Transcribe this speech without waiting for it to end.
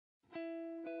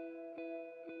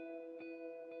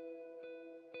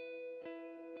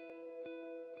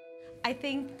I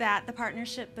think that the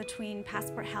partnership between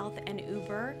Passport Health and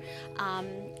Uber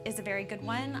is a very good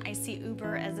one. I see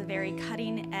Uber as a very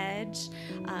cutting-edge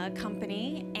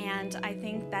company, and I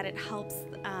think that it helps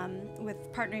with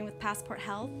partnering with Passport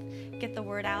Health get the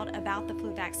word out about the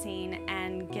flu vaccine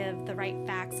and give the right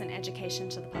facts and education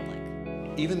to the public.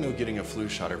 Even though getting a flu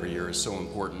shot every year is so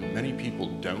important, many people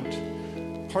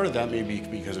don't. Part of that may be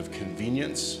because of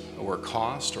convenience or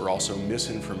cost or also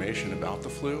misinformation about the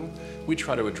flu. We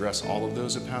try to address all of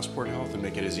those at Passport Health and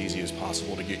make it as easy as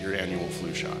possible to get your annual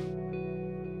flu shot.